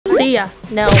See ya.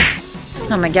 No.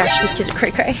 Oh my gosh, these kids are cray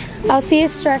cray. Elsie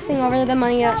is stressing over the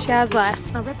money that she has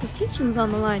left. Our reputation's on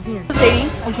the line here. Sadie,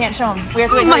 we can't show them. We have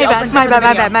to wait. My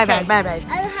bad. my bad.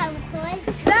 I don't have a toy.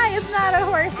 That is not a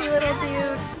horsey little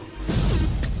dude.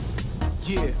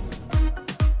 Yeah.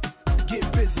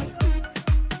 Get busy.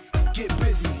 Get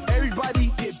busy.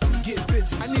 Everybody get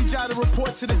busy. I need y'all to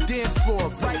report to the dance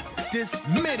floor right this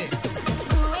minute.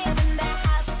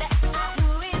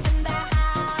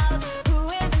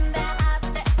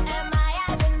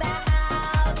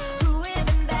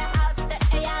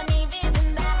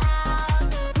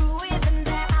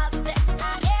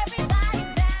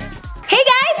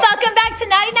 Welcome back to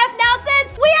Not Enough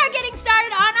Nelsons. We are getting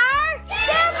started on our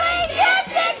Sibling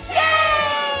Gift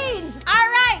Exchange. All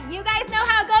right, you guys know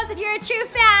how it goes if you're a true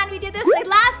fan. We did this the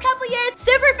last couple years.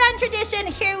 Super fun tradition.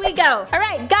 Here we go. All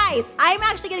right, guys, I'm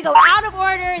actually going to go out of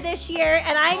order this year,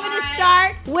 and I'm going to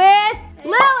start with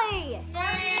Lily.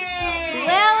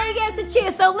 Lily gets to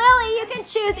choose. So Lily, you can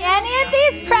choose any of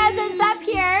these presents up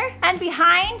here, and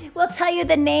behind we'll tell you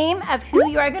the name of who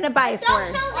you are going to buy for.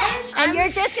 And you're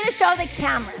just going to show the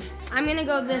camera. I'm gonna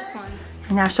go this one.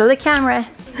 Now show the camera.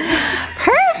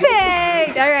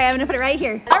 Perfect! All right, I'm gonna put it right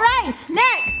here. All right,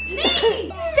 next. Me!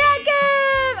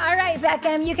 Beckham! All right,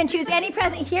 Beckham, you can choose any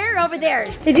present here or over there.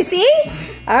 Did you see?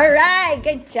 All right,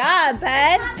 good job,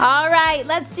 bud. All right,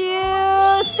 let's do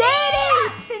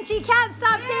Sadie, since she can't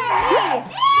stop saying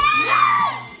me.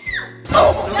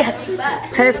 Oh, yes.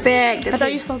 Perfect. I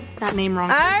thought you spelled that name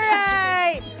wrong. All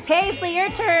right, Paisley, your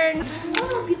turn.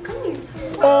 Oh, you come here.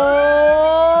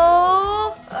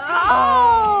 Oh,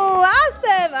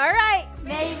 awesome. All right.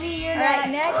 Maybe you're not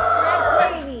next,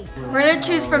 baby. We're gonna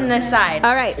choose from this side.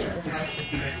 All right. Crazy.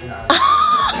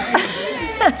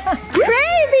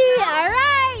 All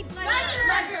right.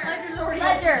 Ledger's already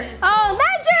Ledger. Oh,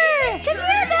 Ledger. Come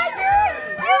here, Ledger.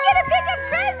 You get to pick a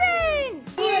present.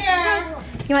 Yeah.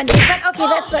 You want this one? Okay,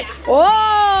 let's look.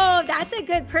 Oh, that's a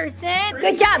good person.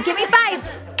 Good job. Give me 5.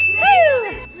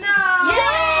 Woo! No.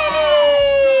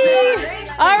 Yay!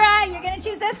 All right, you're gonna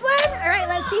choose this one. All right,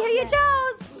 let's see who you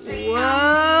chose.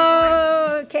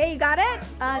 Whoa! Okay, you got it.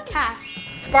 Cass.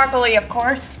 Sparkly, of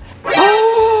course.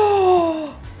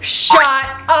 Oh! Shut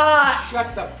up!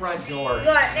 Shut the front door.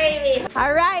 Good, baby.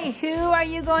 All right, who are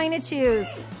you going to choose?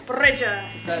 Bridget.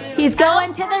 He's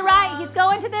going to the right. He's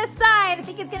going to this side. I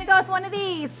think he's gonna go with one of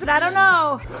these, but I don't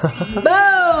know.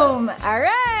 Boom! All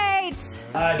right.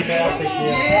 Yay!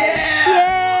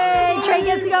 Trey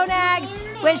gets to go next.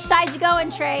 Which side you going,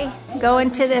 Trey?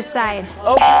 Going to this side.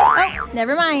 Oh,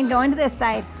 never mind. Going to this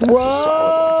side.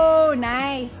 Whoa,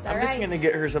 nice. All I'm just right. gonna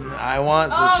get her something I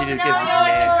want, so she just gets it to Girl.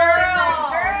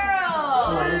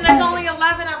 me. There's only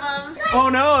 11 of them. Oh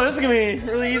no, this is gonna be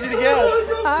really easy to guess.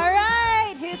 All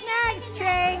right. Who's next,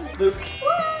 Trey? Luke.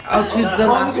 I'll choose the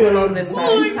last one on this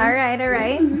side. All right. All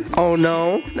right. Oh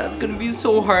no, that's gonna be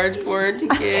so hard for her to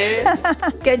get.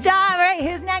 Good job. All right.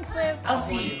 Who's next, Luke? I'll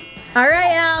see. All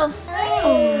right, Elle.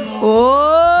 Oh.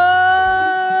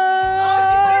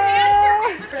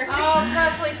 Oh,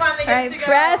 Presley finally All right, gets to go.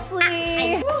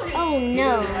 Presley. Oh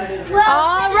no.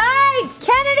 All right,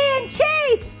 Kennedy and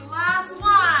Chase. Last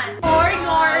one.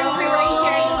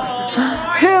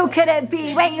 Who could it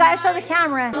be? Wait, you gotta show the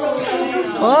camera.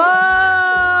 Oh,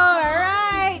 all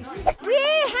right. We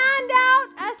hand out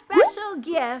a special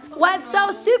gift. What's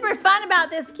so super fun about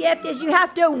this gift is you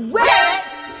have to wear it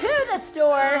to the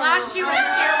store. Last year was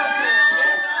terrible.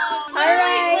 All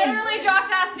right. Literally, Josh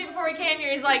asked me before we came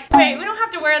here, he's like, wait, we don't have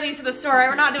to wear these to the store.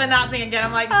 We're not doing that thing again.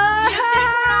 I'm like, you think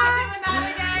we're not doing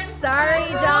that again? Sorry,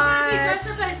 Josh.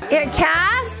 Here,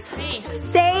 Cass, Me.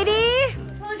 Sadie.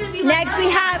 Next we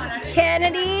have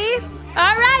Kennedy.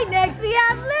 All right, next we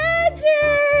have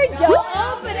Ledger. Don't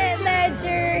open it,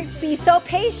 Ledger. Be so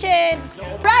patient.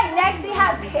 Right, next we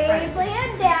have Paisley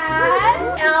and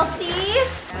Dad. Elsie,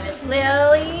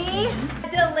 Lily,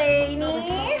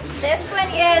 Delaney. This one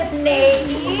is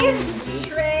Navy.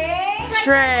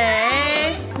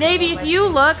 Trey. Navy, if you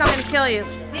look, I'm gonna kill you.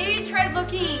 Maybe try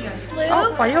looking. Luke.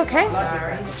 Oh, are you okay?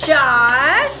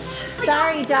 Josh.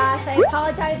 Sorry, Josh. I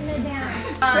apologize in advance.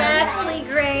 Presley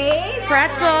Grace.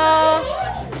 Pretzels.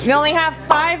 You only have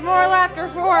 5 more left, or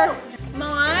 4.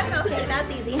 Mom. Okay, that's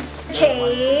easy.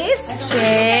 Chase.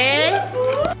 Chase.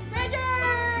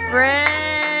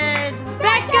 Red.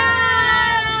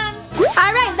 Beckham.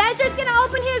 All right, Ledger's gonna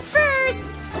open his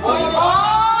first.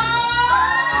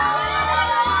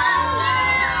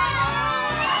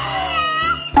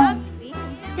 That's sweet.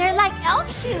 They're like elf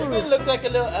It shoes. looks like a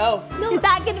little elf. Is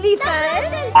that gonna be fun?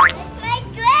 My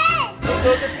dress.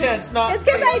 Those are pants, not It's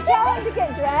because I tell him to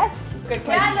get dressed. Okay,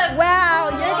 Wow,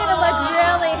 you're gonna look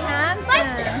really handsome.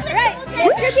 Right,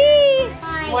 Mr. B.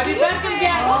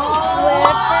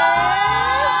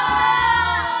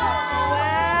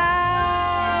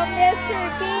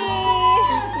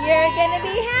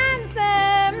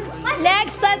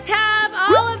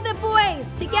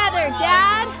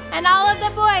 And all of the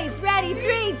boys, ready? 3,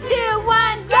 2,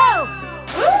 1, go!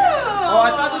 Oh, I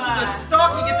thought this was a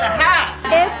stocking. It's a hat.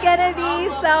 It's gonna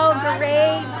be so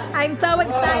great. I'm so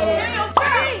excited.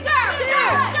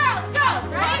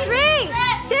 3,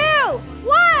 2,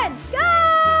 1, go!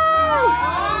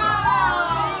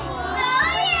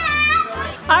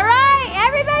 All right,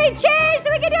 everybody change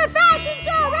so we can do a fashion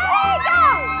show. Ready,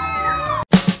 go!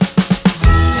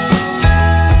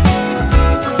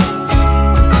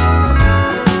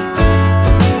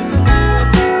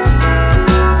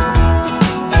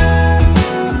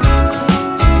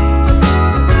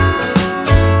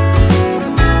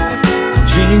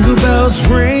 Jingle bells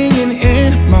ringing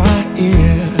in my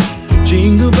ear.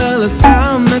 Jingle bell, a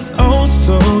sound that's oh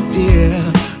so dear.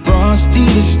 Frosty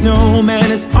the snowman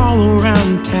is all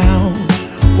around town.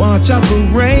 Watch out for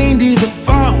reindeers are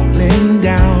falling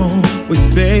down. We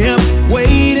stay up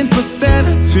waiting for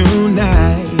Santa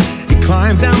tonight. He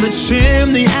climbs down the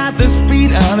chimney at the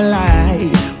speed of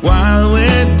light, while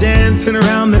we're dancing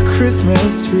around the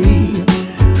Christmas tree,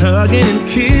 hugging and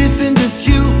kissing just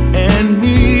you and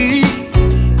me.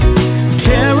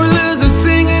 Carolers are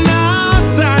singing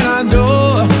outside our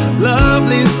door,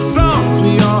 lovely songs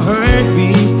we all heard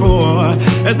before,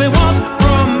 as they walk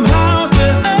from house to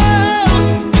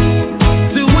house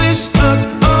to wish us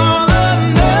all a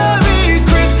Merry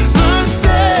Christmas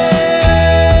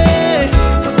Day.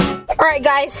 Alright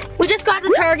guys, we just got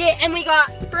to Target and we got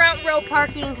front row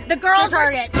parking. The girls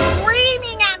are Target.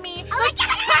 screaming at me.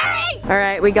 Hurry! All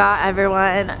right, we got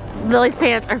everyone. Lily's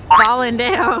pants are falling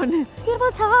down.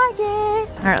 Beautiful Target.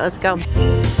 All right, let's go.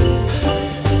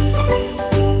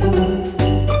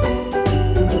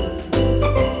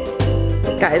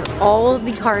 Guys, all of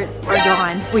the carts are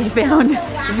gone. We found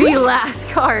the last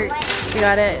cart. We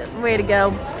got it. Way to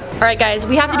go. All right, guys,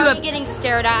 we have to do I'm getting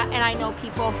stared at and I know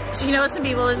people. She knows some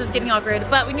people. This is getting awkward,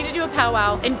 but we need to do a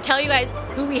powwow and tell you guys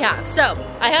who we have. So,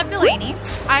 I have Delaney.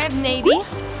 I have Navy.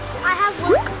 I have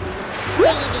Luke.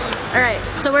 Sadie. All right,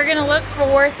 so we're gonna look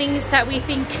for things that we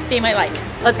think they might like.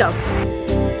 Let's go.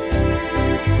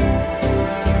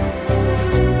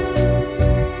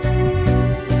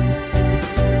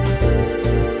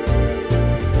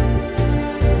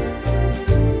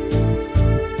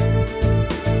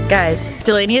 Guys,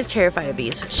 Delaney is terrified of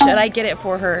these. Should I get it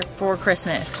for her for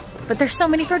Christmas? But there's so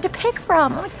many for her to pick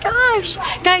from. Oh my gosh.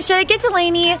 Guys, should I get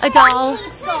Delaney a doll?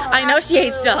 I know she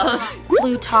hates dolls.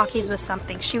 Blue Talkies was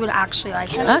something. She would actually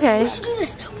like it. Okay. We should do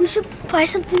this. We should buy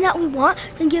something that we want,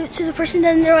 then give it to the person,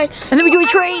 then they're like, And then we do a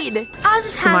trade. I'll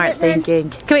just have Smart it then.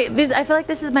 thinking. Okay, wait, I feel like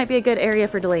this might be a good area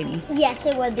for Delaney. Yes,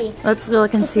 it would be. Let's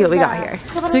look and see what we got here.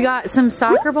 So we got some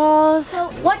soccer balls. So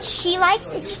what she likes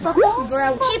is football.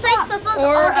 She plays football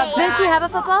Or all a day. Does she have a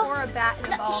football? Or a bat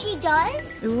and a ball. She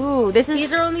does. Ooh, this is...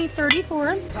 These are only 34.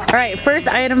 All right, first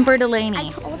item for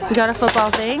Delaney. We got a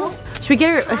football thing. Should we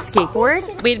get her a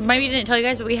skateboard? We maybe didn't tell you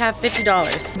guys, but we have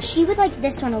 $50. She would like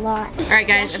this one a lot. All right,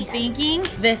 guys, I'm thinking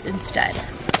this instead.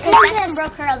 Because Beckham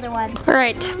broke her other one.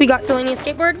 Alright, we got Delaney a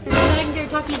skateboard. I can get her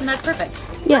talkies and that's perfect.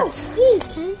 Yes. These,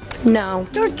 Ken. No.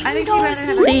 I think she'd rather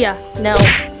have See ya. No.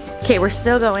 Okay, we're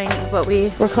still going, but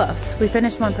we're close. We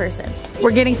finished one person.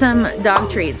 We're getting some dog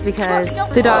treats because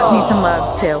the dogs need some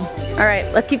loves too. All right,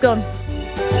 let's keep going.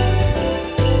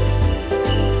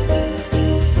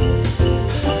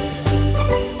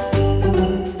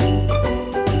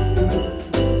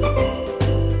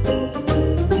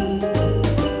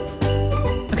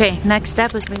 Okay, next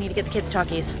step is we need to get the kids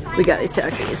talkies. We got these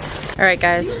talkies. All right,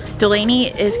 guys, Delaney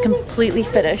is completely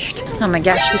finished. Oh my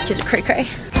gosh, these kids are cray cray.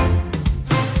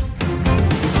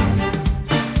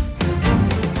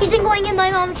 She's been going in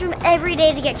my mom's room every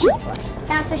day to get cheek blush.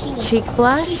 That's what she needs. Cheek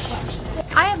blush? Cheek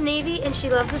blush. I have Navy and she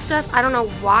loves this stuff. I don't know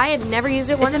why. I've never used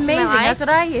it once It's amazing, in my life. that's what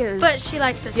I use. But she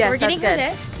likes this. Yes, So we're getting her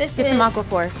that's this. good. This Get is, some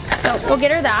Aquaphor. so we'll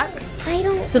get her that. I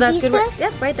don't. So that's these good. ones?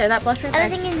 Yep, right there, that blush right I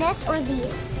was there. thinking this or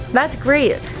these. That's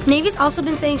great. Navy's also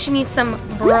been saying she needs some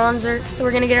bronzer, so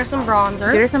we're gonna get her some bronzer.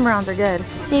 Get her some bronzer, good.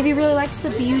 Navy really likes the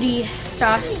beauty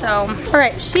stuff, so. All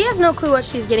right, she has no clue what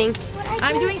she's getting.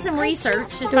 I'm doing some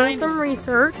research to Doing find some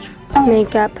research.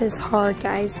 Makeup is hard,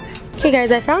 guys. Okay,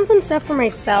 guys, I found some stuff for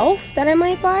myself that I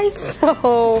might buy,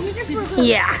 so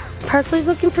yeah. Presley's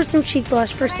looking for some cheek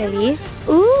blush for Sadie.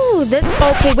 Ooh, this,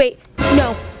 okay, wait,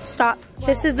 no, stop.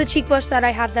 This is the cheek blush that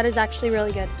I have that is actually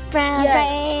really good.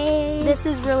 Yes. This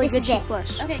is really This good is cheek it.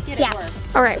 blush. Okay, get it Yeah. for her.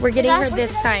 All right, we're getting her Is that-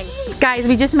 this kind. Guys,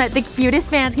 we just met the cutest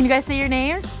fans. Can you guys say your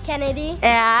names? Kennedy.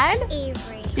 And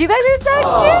Avery. you guys are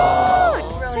so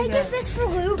cute. Should I get this for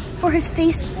Luke for his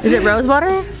face? Is it rose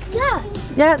water? Yeah.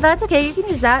 Yeah, that's okay. You can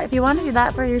use that if you want to do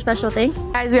that for your special thing.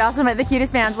 Guys, we also met the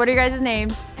cutest fans. What are your guys'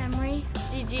 names? Emery.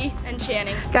 Gigi. Gigi and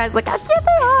Channing. Guys, look how cute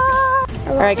they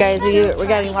are. All right, guys, we're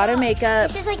getting a lot of makeup.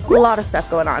 This is like A lot of stuff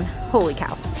going on. Holy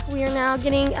cow. We are now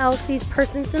getting Elsie's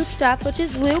person some stuff, which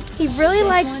is Luke. He really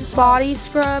likes body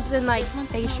scrubs and like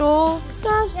facial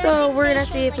stuff, so we're gonna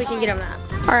see if we can get him that.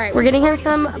 All right, we're getting him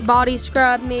some body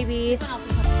scrub, maybe.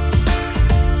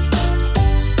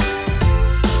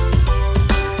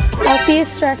 Elsie is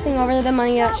stressing over the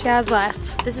money that she has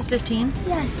left. This is 15?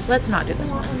 yes. Let's not do this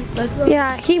one.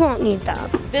 Yeah, he won't need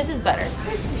that. This is better.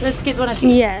 Let's get one of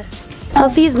these. Yes.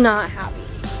 Elsie's not happy.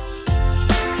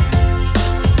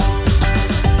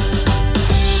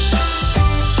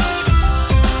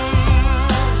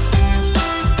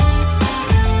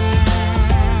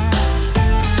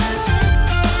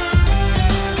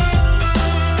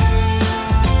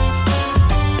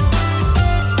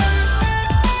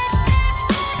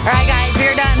 Alright guys,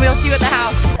 we're done. We'll see you at the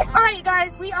house. Alright, you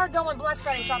guys, we are going Black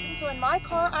Friday shopping. So in my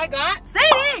car, I got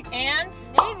Sadie and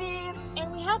Navy.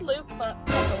 And we had Luke, but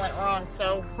something went wrong.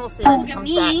 So we'll see if he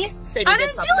comes back. Sadie I did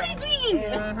didn't do something.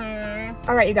 anything.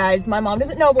 Alright, you guys, my mom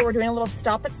doesn't know, but we're doing a little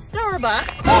stop at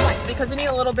Starbucks because we need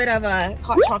a little bit of a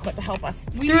hot chocolate to help us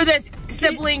through this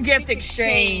Sibling Gift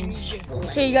Exchange.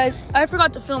 Okay, you guys, I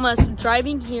forgot to film us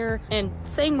driving here and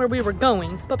saying where we were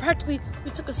going, but practically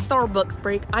we took a Starbucks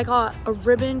break. I got a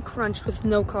ribbon crunch with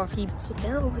no coffee. So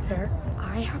they're over there.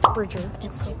 I have Bridger,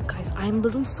 and so guys, I'm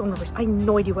literally so nervous. I have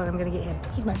no idea what I'm gonna get him.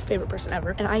 He's my favorite person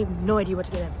ever, and I have no idea what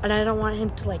to get him. And I don't want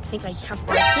him to like think I have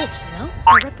bad gifts, you know?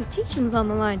 My reputation's on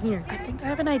the line here. I think I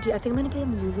have an idea. I think I'm gonna get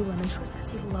him Lululemon shorts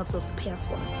because he loves those pants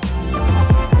ones.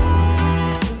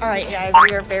 Alright, guys,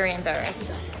 we are very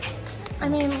embarrassed. I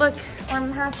mean, look, we're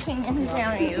matching in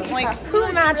jammies. Like,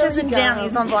 who matches in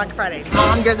jammies on Black Friday?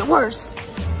 Mom, you're the worst.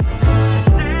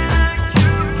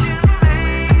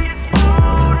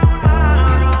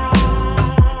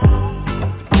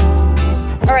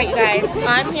 Alright, you guys,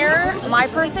 I'm here. My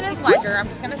person is Ledger. I'm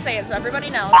just gonna say it so everybody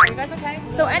knows. Are you guys okay?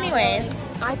 So anyways,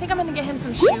 I think I'm gonna get him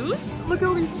some shoes. Look at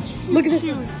all these cute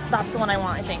shoes. That's the one I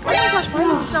want, I think. Oh my gosh, why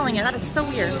are you smelling it? That is so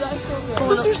weird.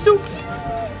 Those are so cute.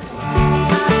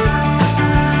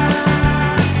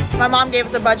 My mom gave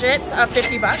us a budget of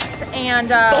 50 bucks and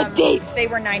they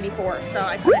were 94, so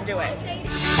I couldn't do it.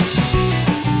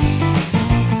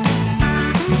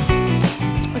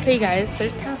 Okay, guys,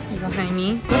 there's Cassie behind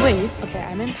me. Oh, wait. Okay,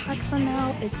 I'm in PacSun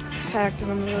now. It's packed,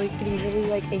 and I'm really getting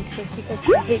like anxious because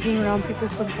I hate being around people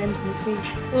sometimes. It makes me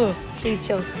pretty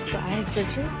chills. But I have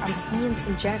Bridger. I'm seeing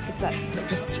some jackets that are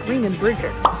just screaming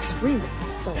Bridger, screaming.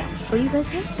 So I'll show you guys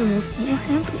that, and we'll see what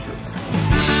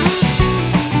happens.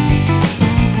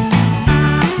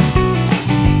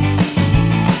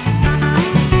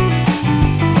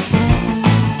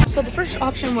 So the first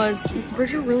option was,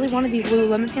 Bridger really wanted these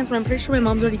Lululemon pants, but I'm pretty sure my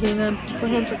mom's already getting them for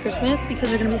him for Christmas because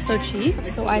they're gonna be so cheap.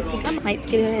 So I think I might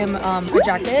get him a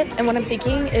jacket. And what I'm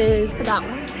thinking is that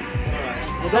one.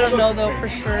 I don't know though for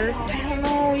sure. I don't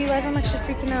know, you guys, I'm actually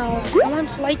freaking out. I want him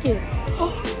to like it.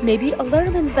 Maybe a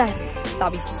Letterman's vest.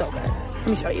 That'd be so good. Let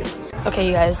me show you. Okay,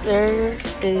 you guys, there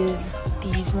is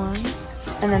these ones.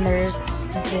 And then there's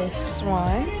this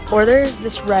one. Or there's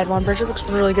this red one. Bridger looks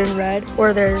really good in red.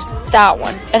 Or there's that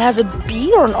one. It has a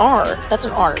B or an R? That's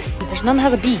an R. There's none that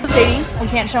has a B. Sadie, we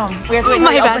can't show him. We have to wait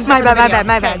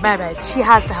My bad. She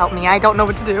has to help me. I don't know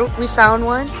what to do. We found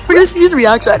one. We're gonna see his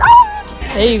reaction.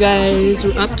 Hey, you guys,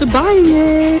 we're up to buying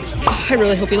it. Oh, I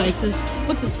really hope he likes this.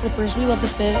 Look at the slippers. We love the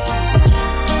fit.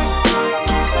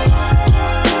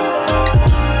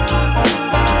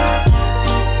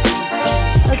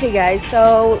 Okay guys,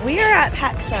 so we are at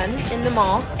PacSun in the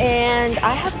mall, and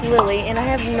I have Lily, and I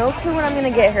have no clue what I'm gonna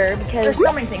get her because there's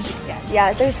so many things you can get.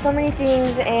 Yeah, there's so many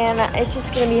things, and it's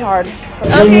just gonna be hard.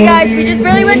 Okay guys, we just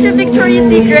barely went to Victoria's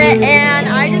Secret, and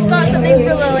I just got something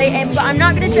for Lily, but I'm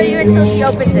not gonna show you until she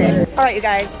opens it. Alright you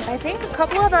guys, I think a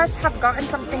couple of us have gotten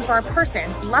something for our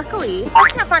person. Luckily, I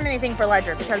can't find anything for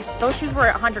Ledger because those shoes were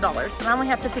at $100, and I only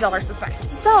have $50 to spend.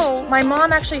 So, my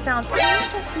mom actually found,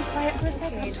 just be quiet for a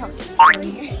second, talk.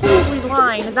 Holy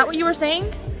line, is that what you were saying?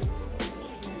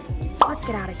 Let's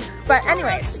get out of here. But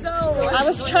anyways, I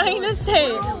was trying to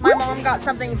say my mom got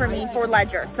something for me for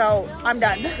Ledger, so I'm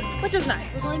done, which is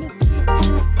nice.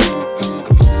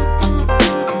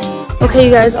 Okay,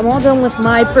 you guys, I'm all done with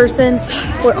my person.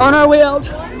 We're on our way out.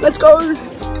 Let's go.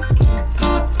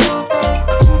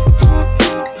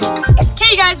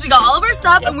 Okay, you guys, we got all of our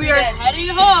stuff, and we are heading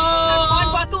home.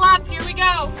 Everyone buckle up, here we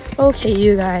go. Okay,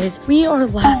 you guys, we are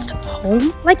last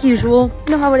home, like usual.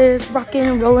 You know how it is, rocking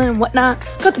and rolling and whatnot.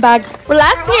 Got the bag. We're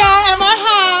last here, and we're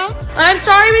home. I'm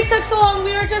sorry we took so long.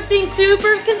 We were just being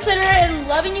super considerate and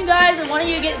loving you guys and wanting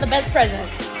you to get the best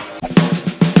presents.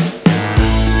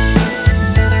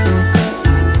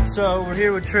 So we're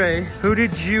here with Trey. Who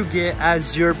did you get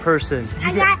as your person?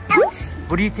 I got Elsie.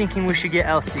 What are you thinking we should get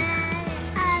Elsie?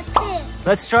 Pig.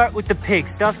 Let's start with the pig.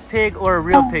 Stuffed pig or a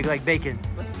real pig like bacon?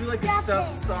 Let's do like a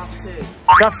stuffed soft pig.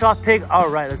 Stuffed soft pig? All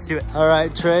right, let's do it. All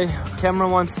right, Trey, camera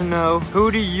wants to know,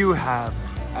 who do you have?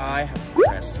 I have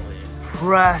Presley.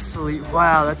 Presley,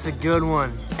 wow, that's a good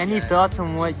one. Any thoughts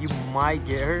on what you might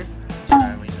get her?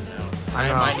 I don't even know.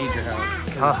 I might need your help.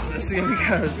 This is gonna be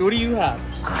kind of, what do you have?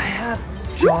 I have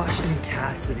Josh and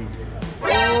Cassidy.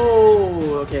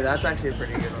 Oh, okay, that's actually a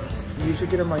pretty good one. You should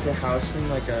get him like a house thing,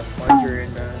 like a plunger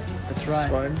and a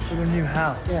sponge. For the new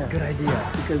house. Yeah. Good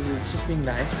idea. Because it's just being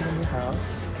nice for the new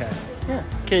house. Okay. Yeah.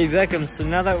 Okay, Beckham, so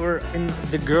now that we're in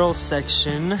the girls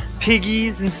section,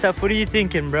 piggies and stuff, what are you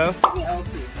thinking, bro?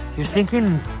 Elsie. You're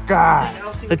thinking that.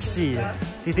 Let's see. Do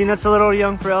you think that's a little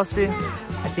young for Elsie?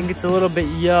 I think it's a little bit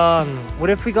young.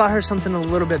 What if we got her something a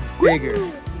little bit bigger?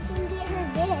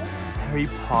 Harry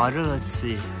Potter, let's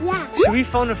see. Yeah. Should we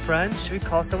phone a friend? Should we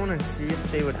call someone and see if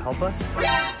they would help us?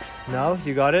 No?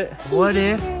 You got it? What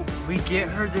if we get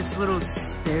her this little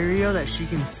stereo that she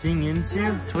can sing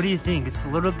into? So what do you think? It's a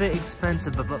little bit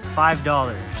expensive, but about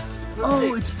 $5.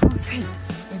 Oh, it's perfect.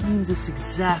 It means it's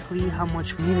exactly how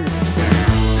much we needed.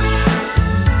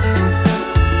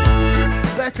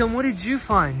 Beckham, what did you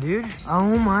find, dude?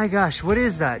 Oh my gosh, what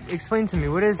is that? Explain to me,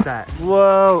 what is that?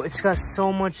 Whoa, it's got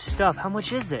so much stuff. How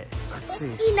much is it? Let's see.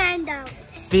 $59.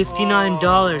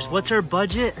 $59. What's our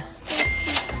budget?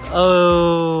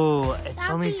 Oh, it's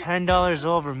only $10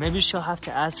 over. Maybe she'll have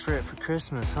to ask for it for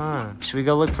Christmas, huh? Should we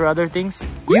go look for other things?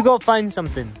 You go find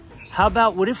something. How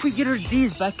about, what if we get her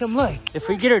these, Beckham? Look, if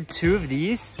we get her 2 of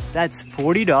these, that's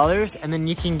 $40, and then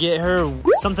you can get her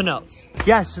something else.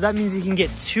 Yeah, so that means you can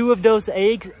get 2 of those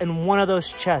eggs and 1 of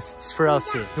those chests for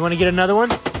Elsie. You want to get another one?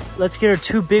 Let's get her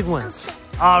 2 big ones.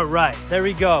 All right, there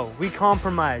we go. We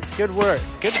compromise. Good work.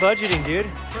 Good budgeting, dude.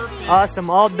 Awesome,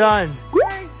 all done.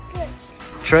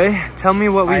 Trey, tell me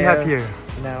what we have here.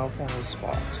 Now found a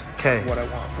spot. Okay. What I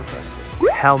want for Presley.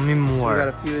 Tell me more. So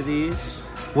we got a few of these.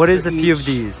 What is a few of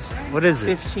these? What is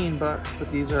it? $15,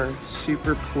 but these are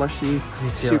super plushy,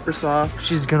 super soft.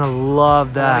 She's gonna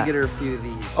love that. I want to get her a few of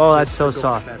these. Oh, that's so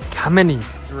soft. How many?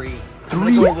 3.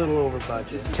 3? Go a little over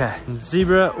budget. Okay.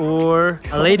 Zebra or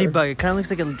a ladybug. It kind of looks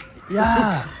like a...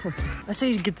 Yeah. I say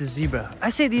you get the zebra. I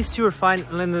say these 2 are fine,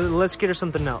 and then let's get her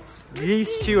something else.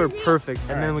 These 2 are perfect,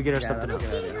 and then we get her something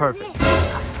else. Perfect.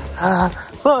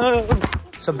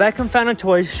 So Beckham found a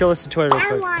toy. Show us the toy real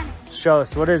quick. Show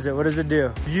us. What is it? What does it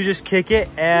do? You just kick it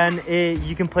and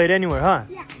you can play it anywhere, huh?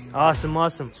 Yeah. Awesome,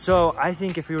 awesome. So I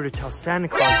think if we were to tell Santa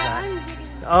Claus that.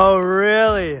 Oh,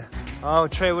 really? Oh,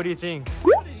 Trey, what do you think?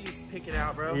 Pick it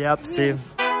out, bro. Yep, see. So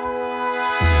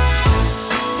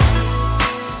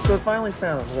I finally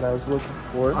found what I was looking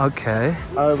for. Okay.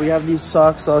 We have these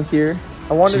socks all here.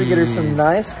 I wanted to get her some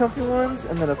nice comfy ones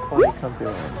and then a funny comfy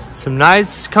one. Some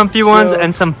nice comfy ones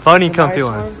and some funny comfy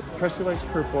ones. Presley likes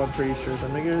purple, I'm pretty sure, so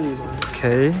I'm gonna get her these ones.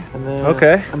 Okay. And then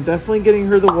I'm definitely getting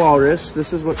her the walrus.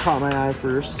 This is what caught my eye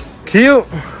first. Cute.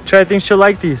 Trey, I think she'll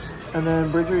like these. And then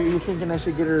Bridger, are you thinking I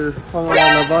should get her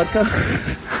la vodka?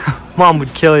 Mom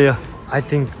would kill you. I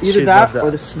think either that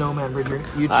or the snowman, Bridger.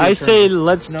 I say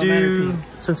let's do,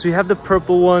 since we have the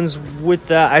purple ones with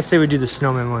that, I say we do the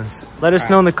snowman ones. Let us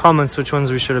know in the comments which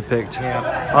ones we should have picked.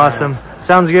 Yeah. Awesome.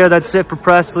 Sounds good. That's it for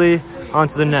Presley. On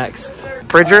to the next.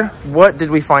 Bridger, what did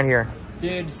we find here?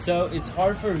 Dude, so it's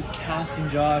hard for Cass and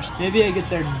Josh. Maybe I get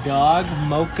their dog,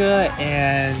 Mocha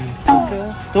and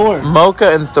Thor.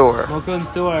 Mocha and Thor. Mocha and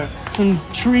Thor. Some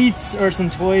treats or some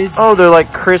toys. Oh, they're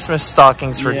like Christmas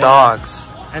stockings for dogs.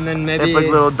 And then maybe... They put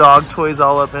little dog toys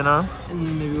all up in them. And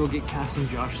then maybe we'll get Cass and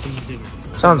Josh some dinner.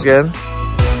 Sounds good.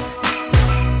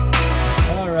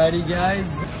 Alrighty,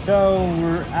 guys. So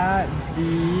we're at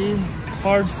the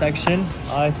card section.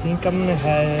 I think I'm gonna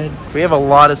head... We have a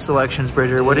lot of selections,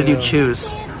 Bridger. What did you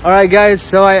choose? Alright, guys.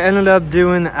 So I ended up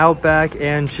doing Outback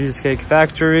and Cheesecake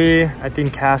Factory. I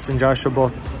think Cass and Josh will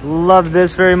both love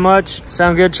this very much.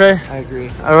 Sound good, Trey? I agree.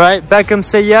 Alright, Beckham,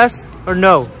 say yes or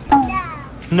no?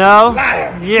 No?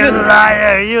 Liar. You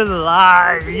liar, you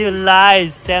lie, you lie,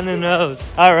 Santa knows.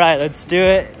 All right, let's do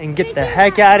it and get the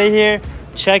heck out of here.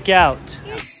 Check out.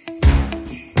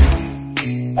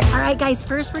 All right, guys,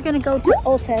 first we're gonna go to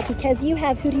Ulta because you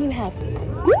have, who do you have?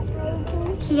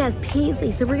 He has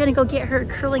Paisley, so we're gonna go get her a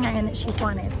curling iron that she's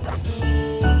wanted.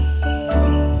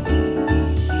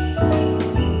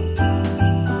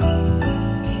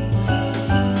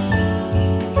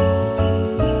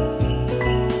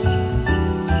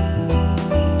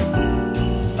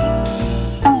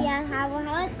 Yeah, I have a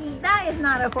horsey. That is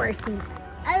not a horsey.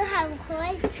 I don't have have a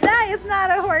horse. That is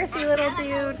not a horse, you little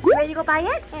dude. You ready to go buy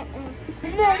it?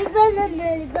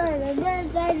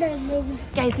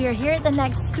 Guys, we are here at the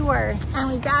next store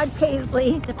and we grabbed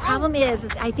Paisley. The problem is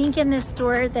I think in this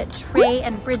store that Trey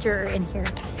and Bridger are in here.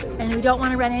 And we don't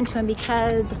want to run into him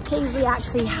because Paisley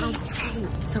actually has Trey.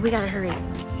 So we gotta hurry.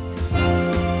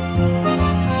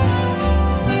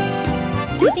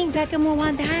 Do you think Beckham will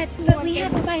want that? But we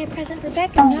have to buy a present for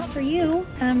Beckham, not for you.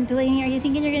 Delaney, are you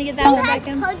thinking you're gonna get that for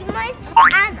Beckham? Pokemon,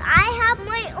 and I have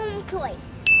my own toy.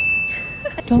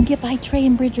 Don't get by Trey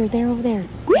and Bridger. They're over there.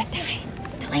 We have time.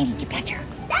 Delaney, get back here.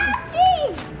 That's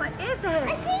me. What is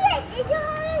I it? see it. It's a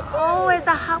Hot Wheels. Oh, it's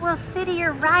a Hot Wheels City.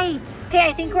 You're right. Okay,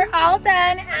 I think we're all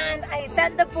done. And I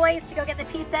sent the boys to go get the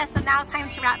pizza. So now it's time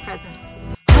to wrap presents.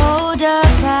 Hold up,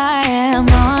 I am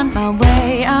on my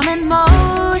way. I'm in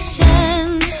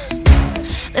motion.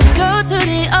 Let's go to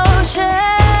the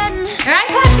ocean. All right,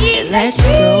 Poppy. Let's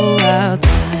go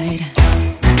outside.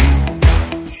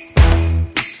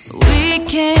 We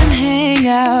can hang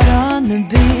out on the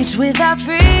beach without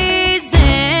freezing.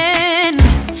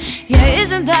 Yeah,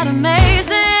 isn't that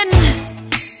amazing?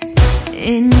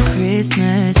 In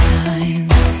Christmas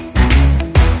times,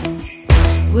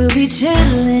 we'll be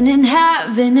chilling and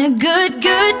having a good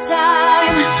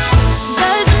time.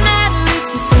 Doesn't matter if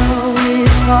the snow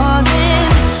is falling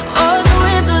or the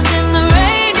wind blows and the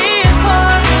rain is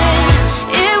pouring.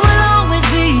 It will always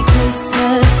be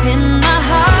Christmas in my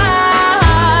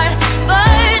heart.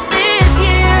 But this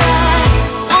year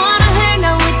I wanna hang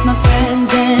out with my friends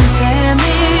and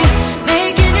family,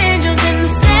 making angels in the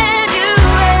sand, you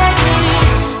and me.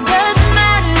 Doesn't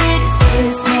matter, it is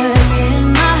Christmas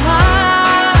in my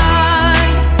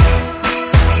heart.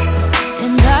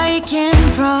 And I can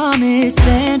promise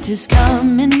Santa's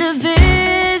coming to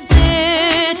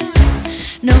visit.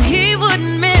 No, he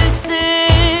wouldn't miss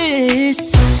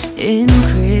this in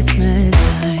Christmas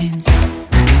times.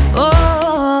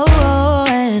 Oh,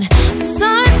 and the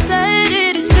sunset,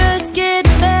 it is just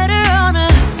getting better on a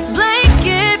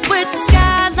blanket with the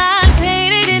skyline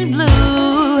painted in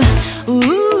blue.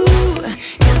 Ooh,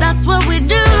 yeah, that's what we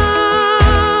do.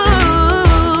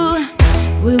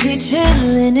 We'll be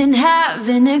chilling and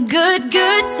having a good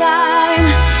time.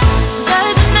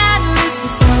 Doesn't matter if the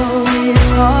snow is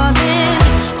falling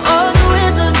or the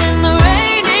wind blows and the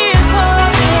rain is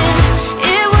pouring.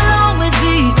 It will always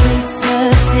be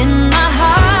Christmas in my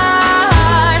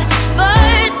heart.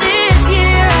 But this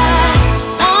year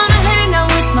I wanna hang out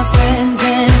with my friends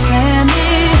and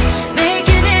family,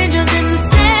 making angels in the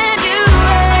sand, you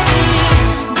and me.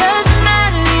 Doesn't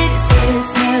matter, it is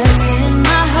Christmas in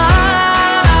my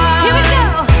heart. Here we go.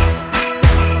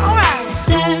 All right.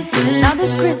 Dance, dance, Now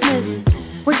this Christmas,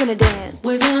 we're gonna dance.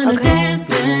 we're gonna dance,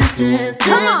 dance, dance,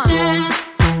 Come on. dance.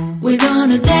 We're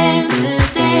gonna dance,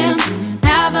 dance,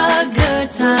 have a good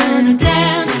time.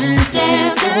 Dance,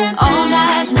 dance, all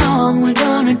night long. We're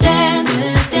gonna dance,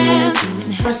 dance.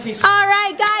 All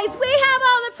right, guys, we have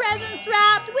all the presents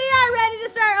wrapped. We are ready to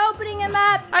start opening them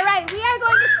up. All right, we are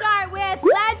going to start with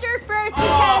Ledger first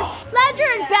because Ledger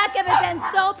and Beckham have been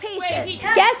so patient.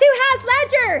 Guess who has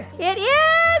Ledger? It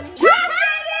is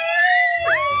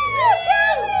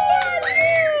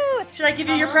Should I give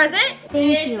you your present?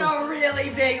 Thank you. It's a really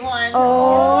big one.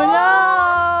 Oh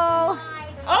no!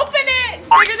 Open it! It's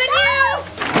bigger than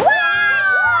you!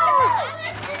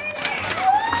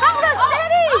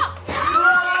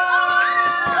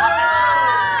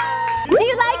 Do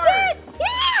you like it?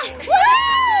 Yeah! Woo!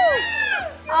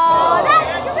 Oh,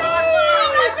 that's great!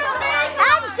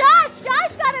 And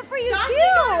Josh got it for you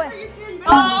too!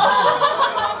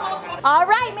 All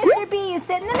right, Mr. B, you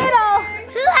sit in the middle.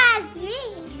 Who has me?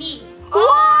 Me. Whoa!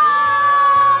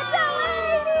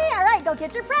 Delaney! All right, go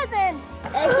get your present.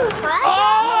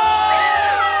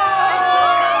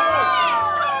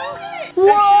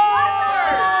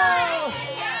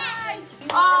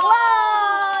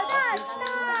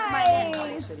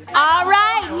 All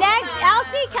right, next,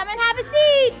 Elsie, come and have a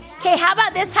seat. Okay, how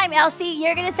about this time, Elsie?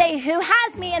 You're gonna say, who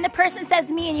has me? And the person says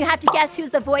me, and you have to guess whose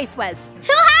the voice was.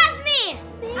 Who has me?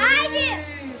 I do.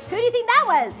 Who do you think that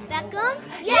was? Beckham?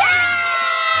 Yeah!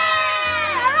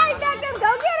 All right, Beckham,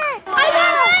 go get it. I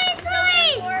got my toy.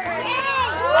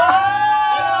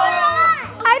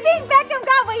 I think Beckham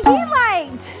got what he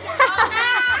liked.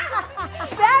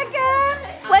 Beckham,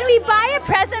 when we buy a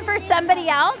present for somebody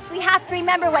else, we have to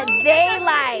remember what they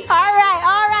like. All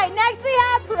right, next we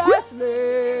have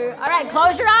Presley. All right,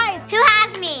 close your eyes. Who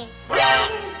has me?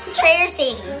 Trey or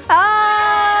Sadie? Okay.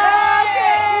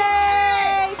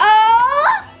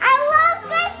 Oh, I love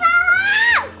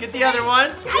Goodfellas. Get the other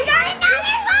one. I got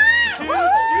another one. Two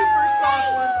super soft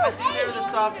ones. I think they were the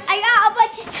softest. I got a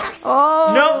bunch of socks.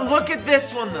 Oh. No, look at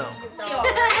this one though.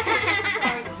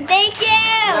 Thank you.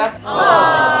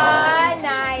 Aw,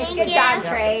 nice. Thank Good you. job,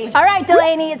 Trey. All right,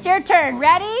 Delaney, it's your turn.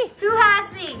 Ready? Who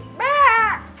has me?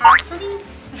 Ashley.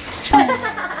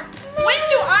 When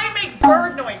do I make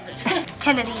bird noises?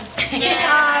 Kennedy.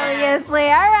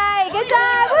 Obviously. All right, good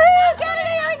job. Woo,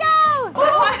 Kennedy, here we go.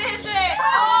 What is it?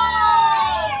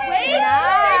 Oh! Wait.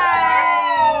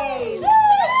 Nice.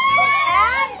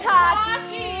 And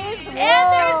Takis. And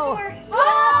there's more.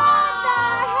 What the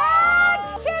heck?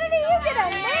 Kennedy, you did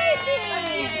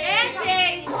amazing. And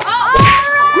Chase. All right,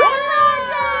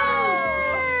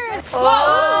 Roger. Whoa!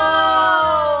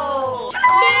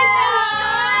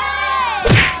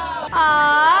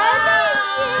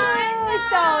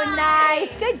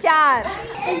 Good job.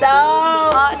 So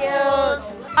cute.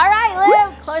 All right,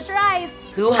 Liv, close your eyes.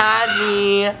 Who has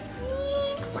me?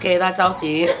 Okay, that's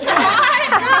Elsie.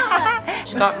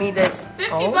 She got me this. 50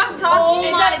 buck talkie.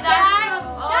 Oh my,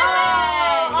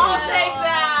 I'll take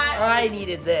that. I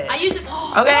needed this. I use it.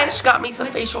 Okay, she got me some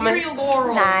facial mist.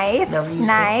 Nice, Never used it.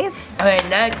 nice. Okay,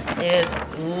 next is,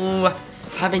 ooh,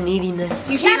 I've been needing this.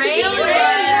 Good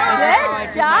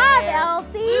job,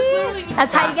 Elsie.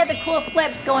 That's how you get the cool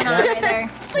flips going on right there.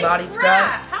 Body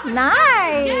scrub.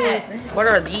 Nice. What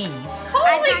are these?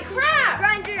 Holy crap.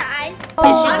 Grind your eyes.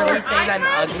 Is she really saying I'm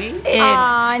ugly?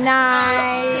 Aw,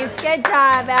 nice. Good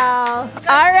job, El.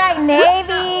 All right,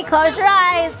 Navy, close your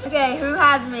eyes. Okay, who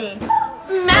has me?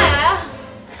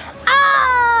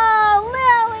 Oh,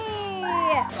 Lily.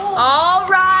 All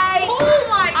right. Oh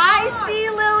my God. I see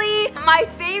Lily. My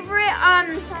favorite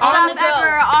stuff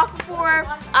ever, Aquaphor.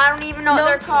 I don't even know what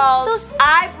they're called.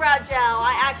 Eyebrow gel.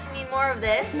 I actually need more of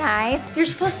this. Nice. You're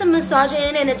supposed to massage it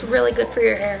in and it's really good for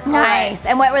your hair. Nice.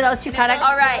 And what were those two products?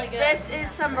 All right, this is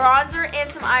some bronzer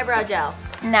and some eyebrow gel.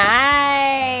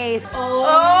 Nice.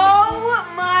 Oh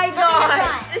my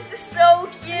gosh, this is so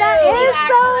cute. That is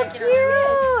so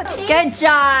cute. Good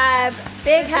job.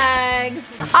 Big hugs.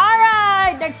 All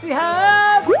right, next we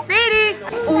have Sadie.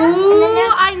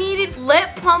 Ooh, I needed lip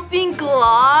plumping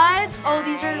gloss. Oh,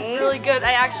 these are really good.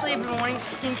 I actually have been wanting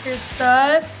skincare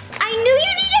stuff. I knew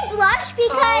you needed blush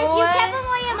because you kept them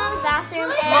in your mom's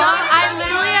bathroom. I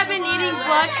literally have been needing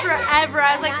blush forever.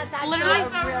 I was like, literally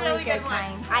really good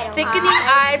kind. thickening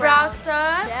eyebrow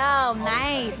stuff. Oh,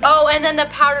 nice. Oh, and then the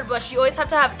powdered blush. You always have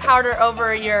to have powder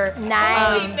over your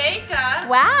Nice. Makeup.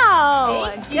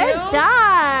 Wow. Thank Good you.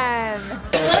 job.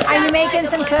 Are you making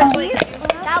some cookies?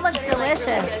 That looks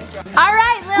delicious. All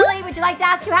right, Lily, would you like to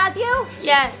ask who has you?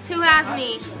 Yes, who has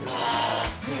me?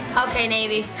 Okay,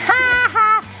 Navy. Ha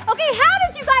ha. Okay, how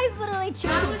did you guys literally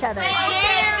choose each other? They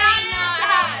did not know.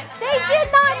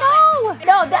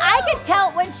 No, I could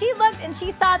tell when she looked and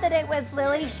she saw that it was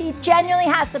Lily, she genuinely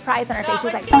had surprise on her face. She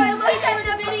was like, I looked at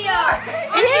the video.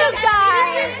 And you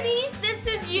guys. This is me, this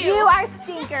is you. You are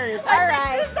stinkers. All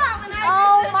right.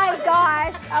 Oh my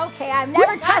gosh. Okay, I'm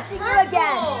never touching you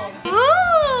again.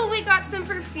 Ooh, we got some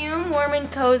perfume, warm and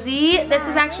cozy. This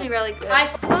is actually really good.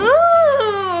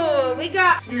 Ooh, we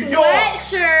got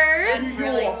sweatshirts. That's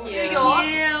really cute.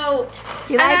 Cute.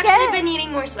 You like I've actually it? been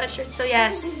needing more sweatshirts, so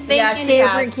yes. Thank you,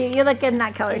 Super Navy. cute. You look good in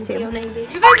that color Thank too. you, Navy.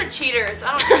 You guys are cheaters.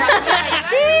 I don't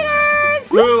Cheaters!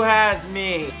 Who has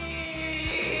me?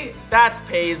 That's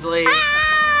Paisley.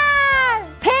 Ah!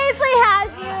 Paisley has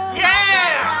you.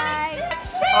 Yeah!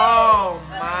 Oh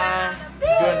my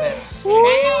goodness.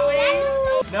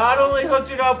 Paisley not only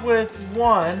hooked it up with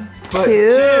one, but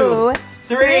two,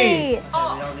 three,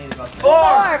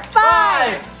 4,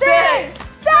 5, 6, 7,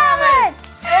 8!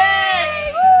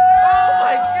 Oh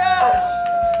my gosh!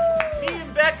 Me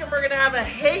and Beckham are gonna have a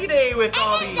heyday with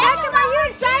all these. Beckham, are you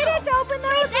excited to open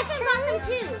those? Beckham got some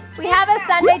too. We have a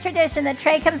Sunday tradition that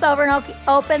Trey comes over and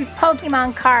opens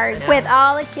Pokemon cards with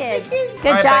all the kids. Good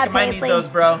All right, job, Beckham, I need Paisley. those,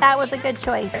 bro. That was a good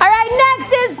choice. All right,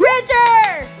 next is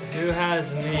Bridger. Who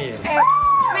has me?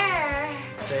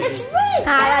 Sadie.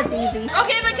 Ah, that's easy.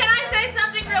 Okay, but can I say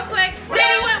something real quick?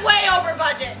 Sadie went way over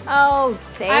budget. Oh,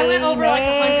 Sadie. I went over like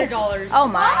 $100. Oh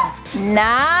my. Nice.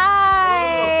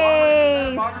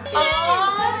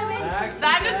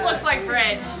 That just looks like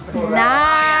bridge.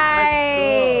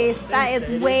 Nice. That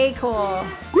is way cool.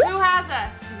 Who has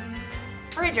us?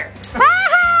 Bridger.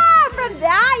 Ha-ha! From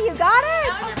that, you got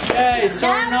it? Okay,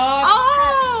 starting off.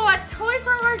 Oh, a toy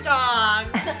for our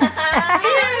dogs.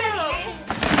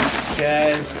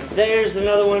 Okay, there's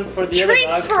another one for the Treats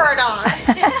other for our dogs.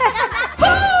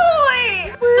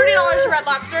 Holy! $30 to Red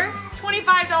Lobster,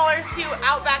 $25 to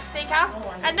Outback Steakhouse,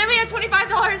 and then we have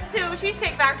 $25 to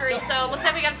Cheesecake Factory. So looks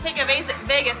like we got to take a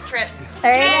Vegas trip.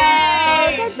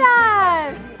 There you go. Good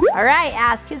job. All right,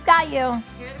 ask who's got you.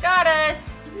 Who's got us?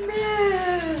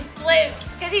 Luke,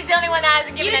 because he's the only one that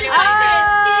hasn't given anyone this.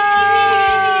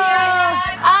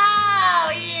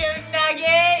 Oh, you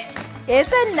nugget.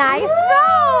 It's a nice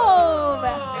robe.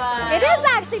 It is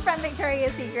actually from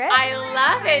Victoria's Secret. I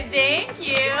love it, thank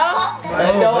you.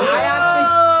 No,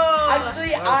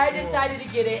 I decided to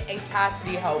get it, and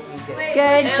Cassidy helped me get it.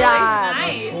 Good job.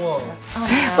 Nice. Cool.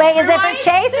 Wait, is it for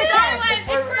Chase? It's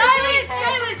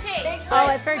Chase. Oh,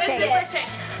 it's for Chase.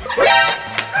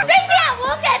 They can't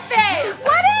look at this.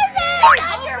 What is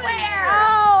it?